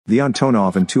The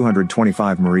Antonov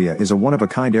An-225 Mriya is a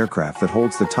one-of-a-kind aircraft that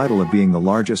holds the title of being the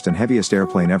largest and heaviest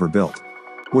airplane ever built.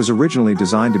 Was originally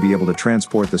designed to be able to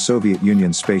transport the Soviet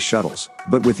Union's space shuttles,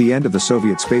 but with the end of the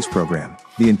Soviet space program,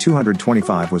 the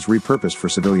An-225 was repurposed for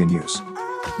civilian use.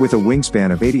 With a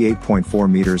wingspan of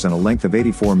 88.4 meters and a length of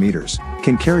 84 meters,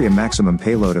 can carry a maximum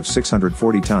payload of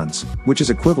 640 tons, which is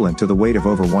equivalent to the weight of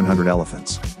over 100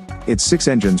 elephants. Its 6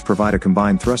 engines provide a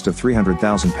combined thrust of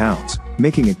 300,000 pounds,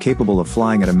 making it capable of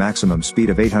flying at a maximum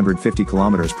speed of 850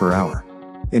 kilometers per hour.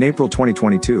 In April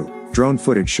 2022, drone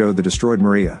footage showed the destroyed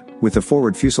Mriya, with the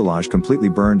forward fuselage completely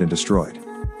burned and destroyed,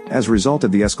 as a result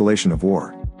of the escalation of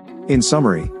war. In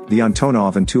summary, the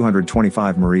Antonov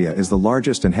An-225 Mriya is the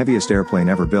largest and heaviest airplane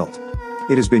ever built.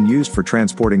 It has been used for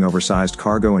transporting oversized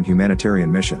cargo and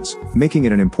humanitarian missions, making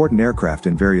it an important aircraft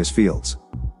in various fields.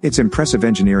 Its impressive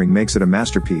engineering makes it a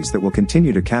masterpiece that will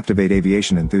continue to captivate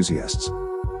aviation enthusiasts.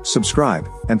 Subscribe,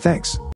 and thanks.